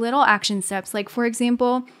very little action steps. Like, for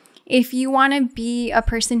example, if you want to be a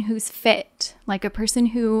person who's fit, like a person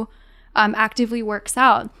who actively works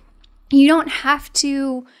out, you don't have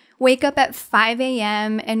to wake up at 5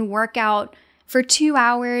 a.m. and work out for 2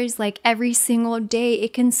 hours like every single day.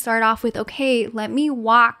 It can start off with, okay, let me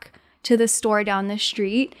walk to the store down the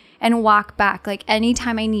street and walk back. Like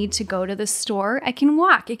anytime I need to go to the store, I can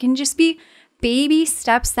walk. It can just be baby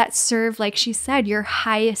steps that serve, like she said, your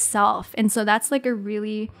highest self. And so that's like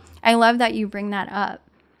I love that you bring that up.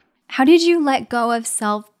 How did you let go of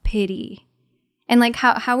self-pity? And like,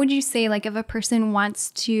 how would you say, like, if a person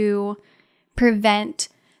wants to prevent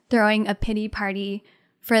throwing a pity party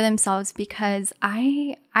for themselves? Because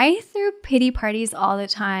I threw pity parties all the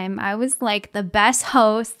time. I was like the best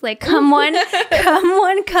host, like come one,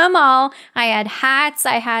 come all. I had hats.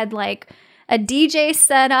 I had like a DJ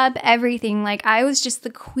set up, everything. Like I was just the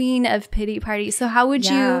queen of pity parties. So how would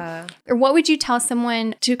what would you tell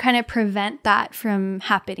someone to kind of prevent that from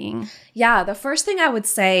happening? Yeah, the first thing I would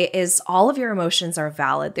say is all of your emotions are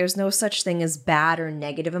valid. There's no such thing as bad or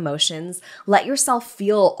negative emotions. Let yourself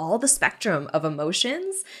feel all the spectrum of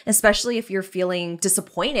emotions, especially if you're feeling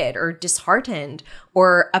disappointed or disheartened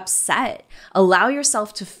or upset. Allow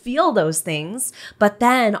yourself to feel those things, but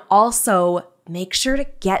then also make sure to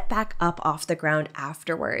get back up off the ground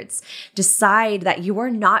afterwards. Decide that you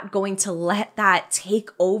are not going to let that take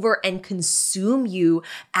over and consume you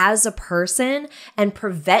as a person and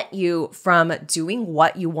prevent you from doing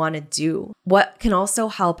what you want to do. What can also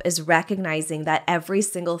help is recognizing that every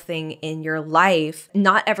single thing in your life,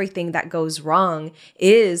 not everything that goes wrong,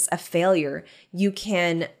 is a failure. You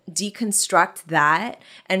can deconstruct that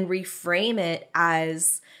and reframe it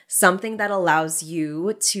as something that allows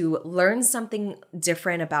you to learn something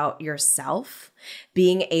different about yourself,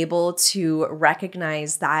 being able to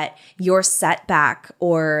recognize that your setback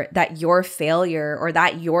or that your failure or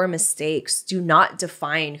that your mistakes do not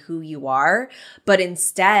define who you are, but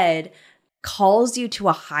instead calls you to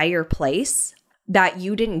a higher place, that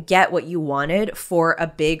you didn't get what you wanted for a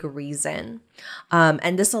big reason.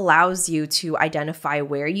 And this allows you to identify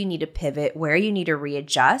where you need to pivot, where you need to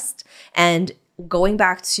readjust, and going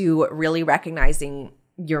back to really recognizing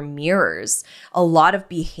your mirrors. A lot of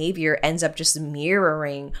behavior ends up just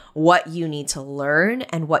mirroring what you need to learn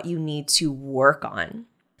and what you need to work on.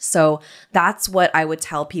 So that's what I would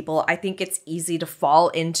tell people. I think it's easy to fall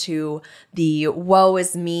into the woe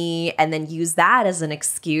is me and then use that as an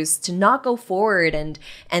excuse to not go forward and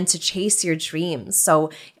to chase your dreams. So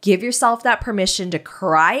give yourself that permission to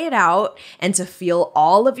cry it out and to feel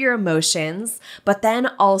all of your emotions, but then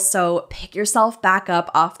also pick yourself back up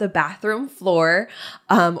off the bathroom floor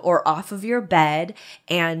or off of your bed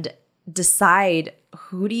and decide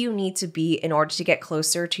who do you need to be in order to get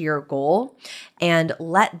closer to your goal, and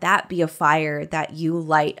let that be a fire that you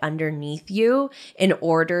light underneath you in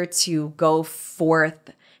order to go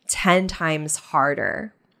forth 10 times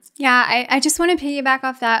harder. Yeah, I just want to piggyback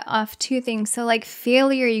off two things. So like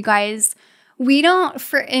failure, you guys, we don't,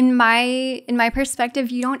 in my perspective,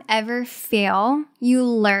 you don't ever fail. You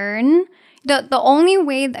learn. The only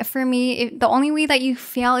way that for me, the only way that you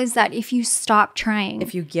fail is that if you stop trying.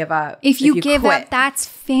 If you give up. If you give quit. up, that's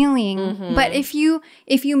failing. Mm-hmm. But if you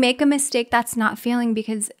make a mistake, that's not failing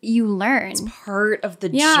because you learn. It's part of the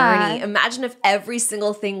journey. Imagine if every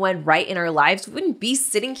single thing went right in our lives. We wouldn't be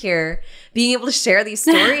sitting here being able to share these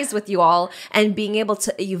stories with you all and being able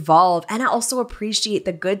to evolve and also appreciate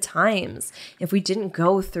the good times if we didn't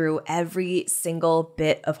go through every single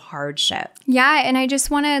bit of hardship. Yeah, and I just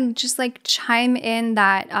want to chime in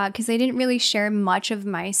that because I didn't really share much of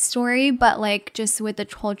my story, but like just with the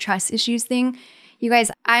whole trust issues thing, you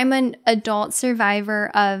guys, I'm an adult survivor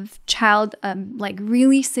of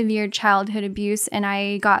really severe childhood abuse, and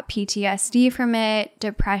I got PTSD from it,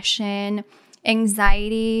 depression,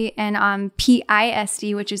 anxiety, and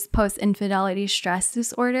PISD, which is post-infidelity stress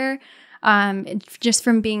disorder, just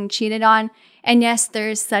from being cheated on. And yes,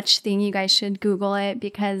 there's such thing. You guys should Google it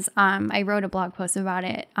because I wrote a blog post about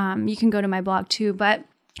it. You can go to my blog too. But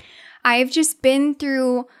I've just been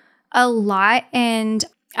through a lot and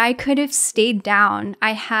I could have stayed down.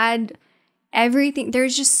 I had everything.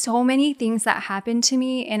 There's just so many things that happened to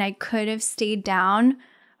me and I could have stayed down.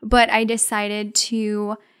 but I decided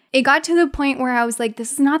it got to the point where I was like,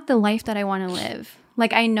 this is not the life that I want to live.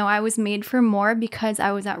 Like, I know I was made for more because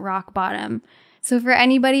I was at rock bottom. So for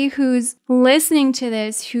anybody who's listening to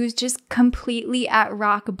this, who's just completely at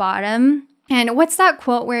rock bottom, and what's that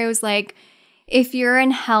quote where it was like, if you're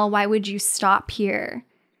in hell, why would you stop here?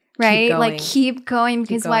 Right? Like, keep going,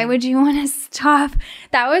 because why would you want to stop?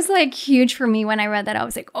 That was like huge for me when I read that. I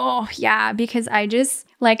was like, oh yeah, because I just,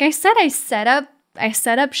 like I said, I set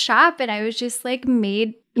up shop, and I was just like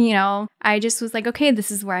I just was like, okay,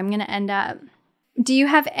 this is where I'm going to end up. Do you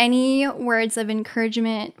have any words of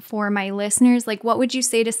encouragement for my listeners? Like, what would you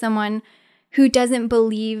say to someone who doesn't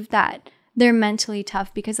believe that they're mentally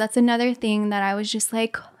tough? Because that's another thing that I was just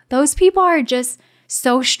like, those people are just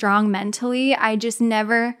so strong mentally. I just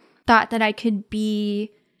never thought that I could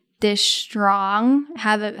be this strong,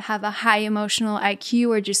 have a high emotional IQ,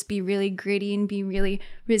 or just be really gritty and be really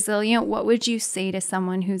resilient. What would you say to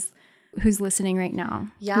someone who's listening right now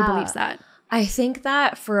who believes that? I think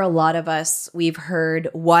that for a lot of us, we've heard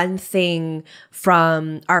one thing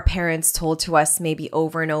from our parents told to us maybe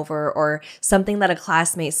over and over, or something that a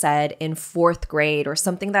classmate said in 4th grade, or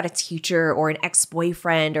something that a teacher or an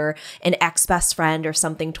ex-boyfriend or an ex-best friend or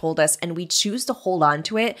something told us, and we choose to hold on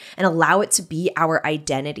to it and allow it to be our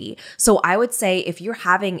identity. So I would say, if you're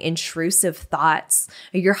having intrusive thoughts,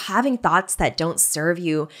 or you're having thoughts that don't serve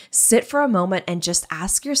you, sit for a moment and just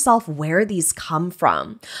ask yourself where these come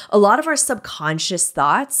from. A lot of our subconscious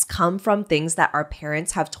thoughts come from things that our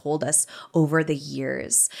parents have told us over the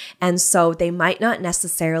years. And so they might not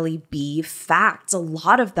necessarily be facts. A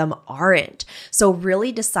lot of them aren't. So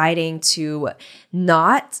really deciding to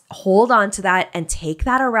not hold on to that and take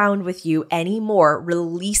that around with you anymore,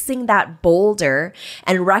 releasing that boulder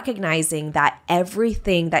and recognizing that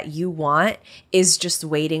everything that you want is just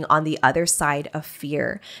waiting on the other side of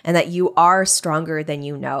fear, and that you are stronger than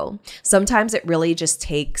you know. Sometimes it really just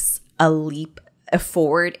takes a leap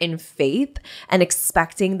forward in faith and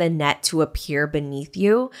expecting the net to appear beneath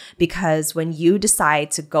you, because when you decide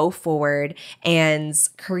to go forward and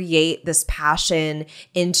create this passion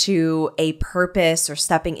into a purpose, or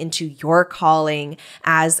stepping into your calling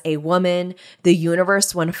as a woman, the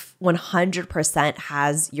universe 100%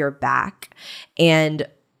 has your back, and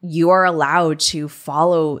you are allowed to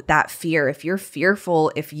follow that fear. If you're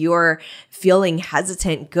fearful, if you're feeling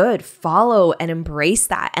hesitant, good, follow and embrace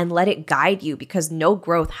that and let it guide you, because no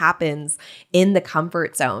growth happens in the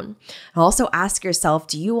comfort zone. And also ask yourself,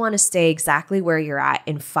 do you want to stay exactly where you're at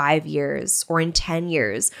in 5 years or in 10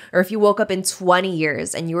 years? Or if you woke up in 20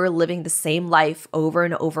 years and you were living the same life over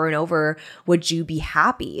and over and over, would you be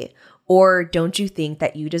happy? Or don't you think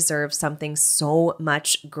that you deserve something so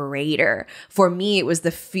much greater? For me, it was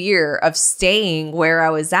the fear of staying where I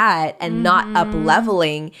was at and not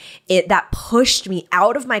up-leveling it that pushed me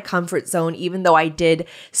out of my comfort zone, even though I did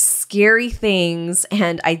scary things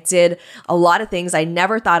and I did a lot of things I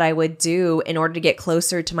never thought I would do in order to get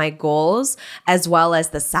closer to my goals, as well as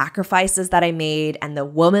the sacrifices that I made and the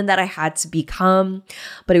woman that I had to become.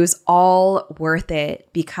 But it was all worth it,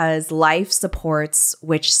 because life supports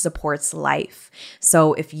which supports life.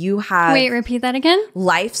 So if you have... Wait, repeat that again?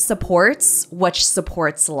 Life supports which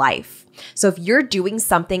supports life. So if you're doing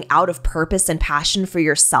something out of purpose and passion for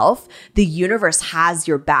yourself, the universe has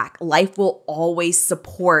your back. Life will always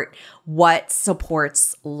support what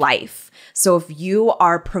supports life. So if you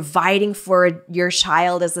are providing for your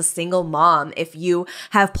child as a single mom, if you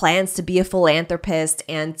have plans to be a philanthropist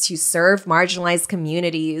and to serve marginalized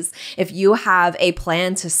communities, if you have a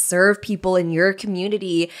plan to serve people in your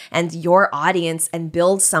community and your audience and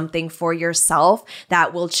build something for yourself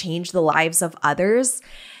that will change the lives of others,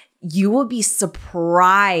 you will be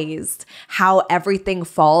surprised how everything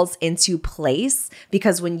falls into place.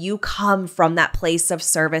 Because when you come from that place of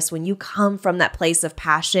service, when you come from that place of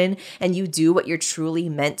passion and you do what you're truly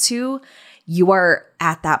meant to, you are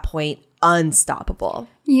at that point unstoppable.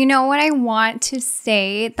 You know what I want to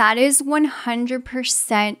say? That is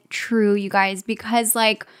 100% true, you guys, because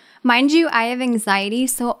mind you, I have anxiety.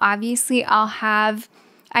 So obviously I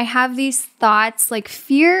have these thoughts like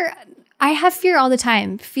fear. I have fear all the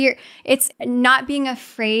time. Fear, it's not being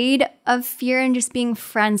afraid of fear and just being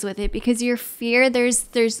friends with it, because your fear, there's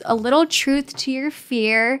a little truth to your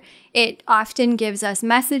fear. It often gives us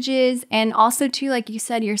messages, and also too, like you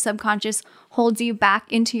said, your subconscious holds you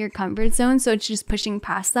back into your comfort zone. So it's just pushing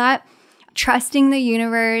past that, trusting the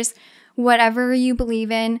universe, whatever you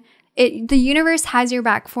believe in, the universe has your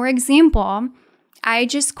back. For example, I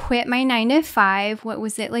just quit my 9-to-5, what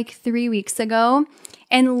was it, 3 weeks ago?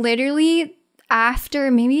 And literally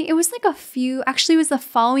after, maybe it was actually it was the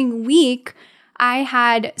following week,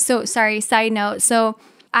 side note. So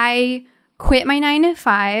I quit my 9 to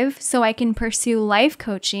 5 so I can pursue life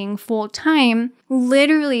coaching full time.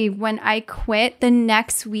 Literally, when I quit the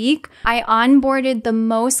next week, I onboarded the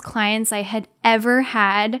most clients I had ever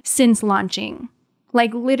had since launching,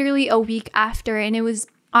 like literally a week after. And it was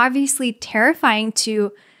obviously terrifying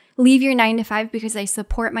to leave your 9 to 5 because I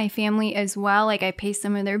support my family as well. Like I pay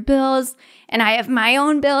some of their bills and I have my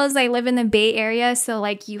own bills. I live in the Bay Area. So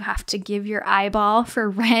like you have to give your eyeball for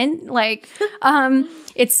rent. Like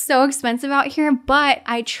it's so expensive out here, but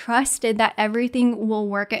I trusted that everything will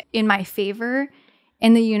work in my favor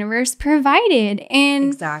and the universe provided.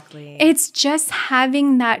 And exactly, it's just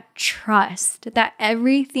having that trust that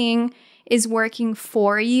everything is working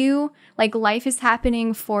for you. Like life is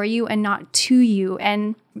happening for you and not to you.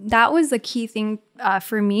 And that was a key thing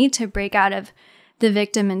for me to break out of the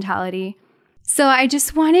victim mentality. So I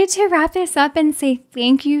just wanted to wrap this up and say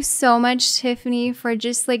thank you so much, Tiffany, for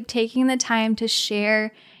just like taking the time to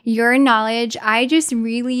share your knowledge.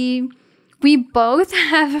 We both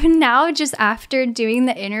have now, just after doing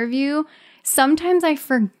the interview, sometimes I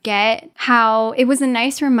forget how it was a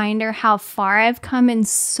nice reminder how far I've come in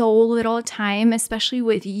so little time, especially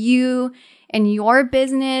with you and your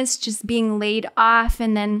business just being laid off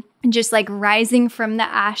and then just like rising from the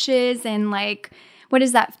ashes and like, what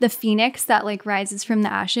is that? The phoenix that like rises from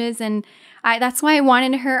the ashes. And that's why I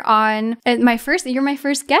wanted her on you're my first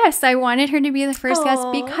guest. I wanted her to be the first guest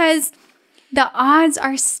because the odds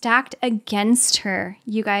are stacked against her.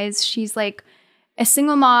 You guys, she's like a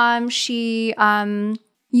single mom.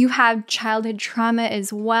 You have childhood trauma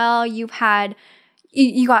as well. You got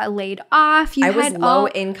laid off. I was low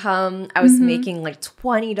income. I was making like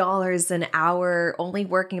 $20 an hour, only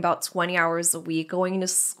working about 20 hours a week, going to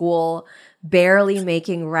school, barely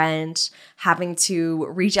making rent, having to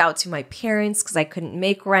reach out to my parents because I couldn't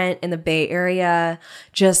make rent in the Bay Area.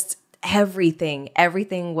 Just everything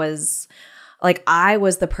was like, I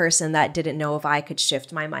was the person that didn't know if I could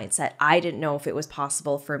shift my mindset. I didn't know if it was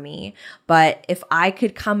possible for me. But if I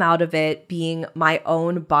could come out of it being my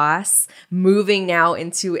own boss, moving now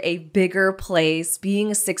into a bigger place,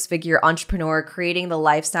 being a 6-figure entrepreneur, creating the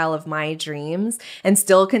lifestyle of my dreams, and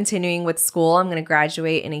still continuing with school, I'm going to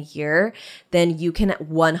graduate in a year, then you can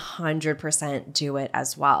 100% do it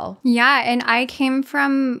as well. Yeah. And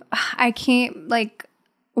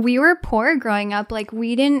we were poor growing up. Like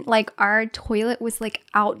we didn't like, our toilet was like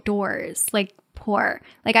outdoors, like poor.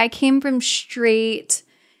 Like I came from straight,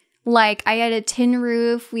 like I had a tin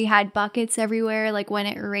roof. We had buckets everywhere, like when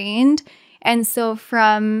it rained. And so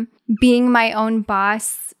from being my own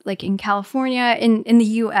boss, like in California, in the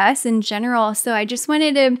US in general. So I just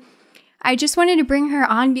wanted to bring her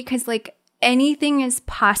on because like anything is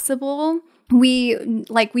possible. We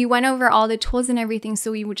went over all the tools and everything.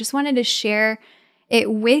 So we just wanted to share it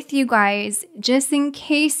with you guys, just in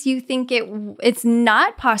case you think it's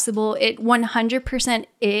not possible. It 100%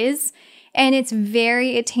 is, and it's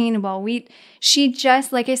very attainable. She just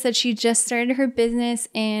started her business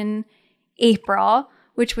in April,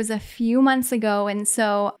 which was a few months ago. And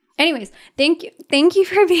so anyways, thank you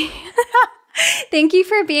for being thank you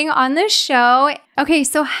for being on the show. Okay,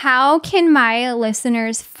 so how can my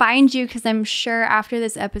listeners find you? Because I'm sure after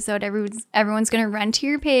this episode, everyone's going to run to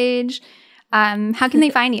your page. How can they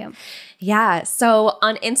find you? Yeah. So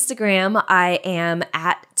on Instagram, I am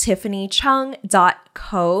at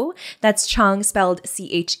tiffanycheung.co. That's Cheung spelled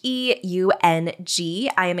CHEUNG.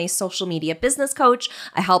 I am a social media business coach.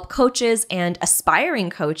 I help coaches and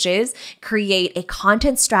aspiring coaches create a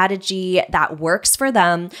content strategy that works for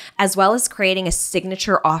them, as well as creating a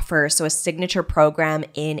signature offer, so a signature program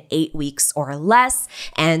in 8 weeks or less,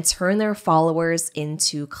 and turn their followers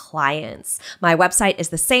into clients. My website is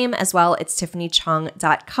the same as well. It's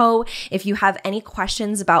tiffanycheung.co. If you have any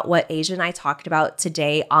questions about what Asia and I talked about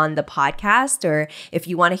today on the podcast, or if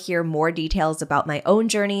you want to hear more details about my own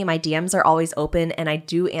journey, my DMs are always open and I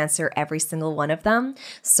do answer every single one of them.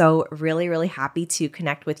 So really, really happy to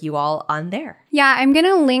connect with you all on there. Yeah, I'm going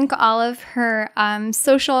to link all of her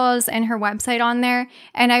socials and her website on there.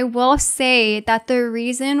 And I will say that the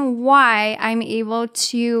reason why I'm able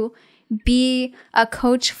to be a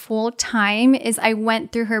coach full time is I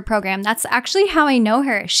went through her program. That's actually how I know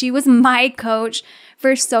her. She was my coach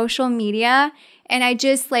for social media. And I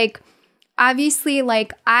just obviously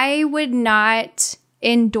I would not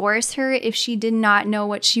endorse her if she did not know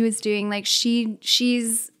what she was doing. Like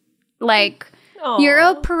she's like, aww, you're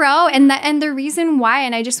a pro. And the reason why,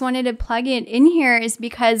 and I just wanted to plug it in here, is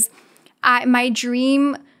because my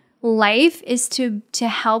dream life is to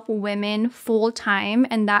help women full time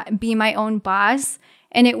and that be my own boss.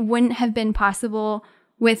 And it wouldn't have been possible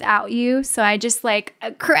without you. So I just like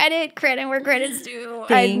credit where credit's due.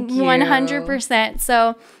 Thank you. 100%.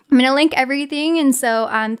 So I'm going to link everything. And so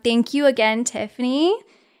thank you again, Tiffany.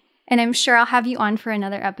 And I'm sure I'll have you on for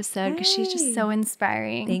another episode because she's just so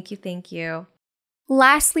inspiring. Thank you.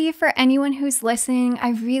 Lastly, for anyone who's listening,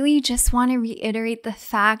 I really just want to reiterate the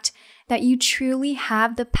fact that you truly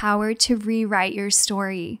have the power to rewrite your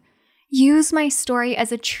story. Use my story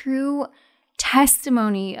as a true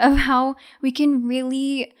testimony of how we can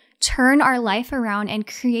really turn our life around and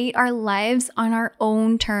create our lives on our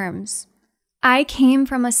own terms. I came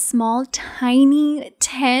from a small, tiny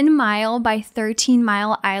 10-mile by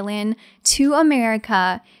 13-mile island to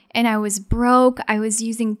America, and I was broke. I was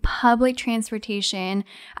using public transportation.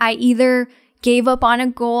 I either gave up on a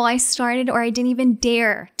goal I started or I didn't even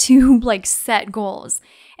dare to like set goals.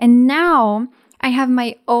 And now I have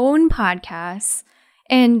my own podcast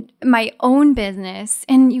and my own business.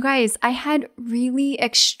 And you guys, I had really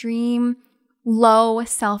extreme low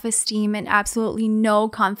self-esteem and absolutely no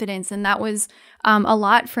confidence. And that was a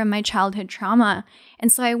lot from my childhood trauma.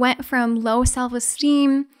 And so I went from low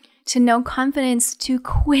self-esteem to no confidence to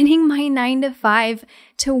quitting my 9-to-5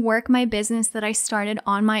 to work my business that I started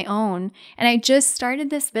on my own. And I just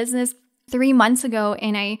started this business 3 months ago,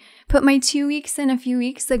 and I put my 2 weeks in a few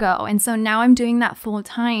weeks ago. And so now I'm doing that full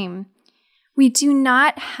time. We do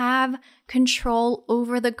not have control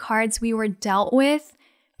over the cards we were dealt with,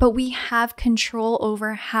 but we have control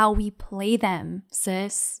over how we play them,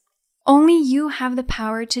 sis. Only you have the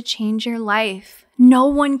power to change your life. No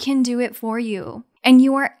one can do it for you. And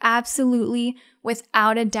you are absolutely,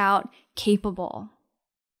 without a doubt, capable.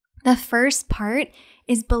 The first part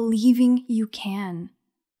is believing you can.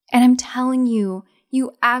 And I'm telling you,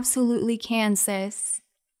 you absolutely can, sis.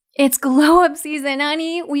 It's glow up season,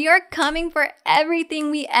 honey. We are coming for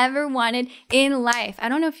everything we ever wanted in life. I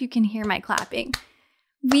don't know if you can hear my clapping.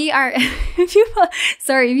 We are, if you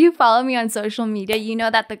follow me on social media, you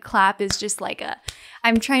know that the clap is just like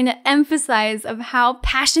I'm trying to emphasize of how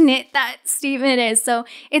passionate that statement is. So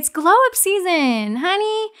it's glow up season,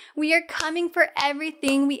 honey. We are coming for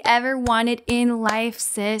everything we ever wanted in life,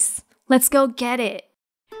 sis. Let's go get it.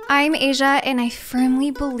 I'm Asia, and I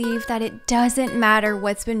firmly believe that it doesn't matter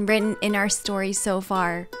what's been written in our story so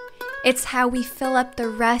far. It's how we fill up the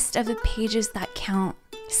rest of the pages that count.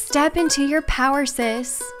 Step into your power,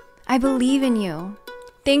 sis. I believe in you.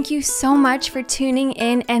 Thank you so much for tuning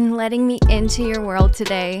in and letting me into your world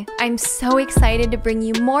today. I'm so excited to bring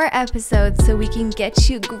you more episodes so we can get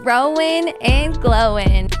you growing and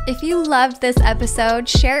glowing. If you loved this episode,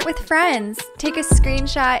 share it with friends. Take a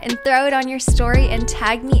screenshot and throw it on your story and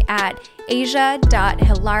tag me at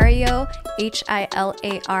asia.hilario,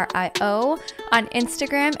 Hilario, on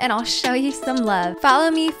Instagram, and I'll show you some love.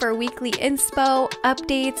 Follow me for weekly inspo,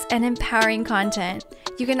 updates, and empowering content.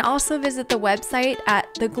 You can also visit the website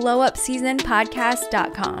at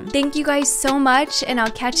theglowupseasonpodcast.com. Thank you guys so much, and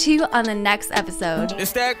I'll catch you on the next episode.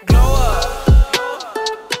 It's that glow up.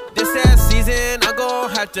 This that season, I'm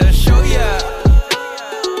gon' have to show ya.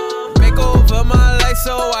 Make over my life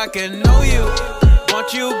so I can know you.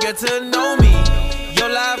 Want you get to know me. Your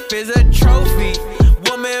life is a trophy.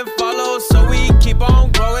 Woman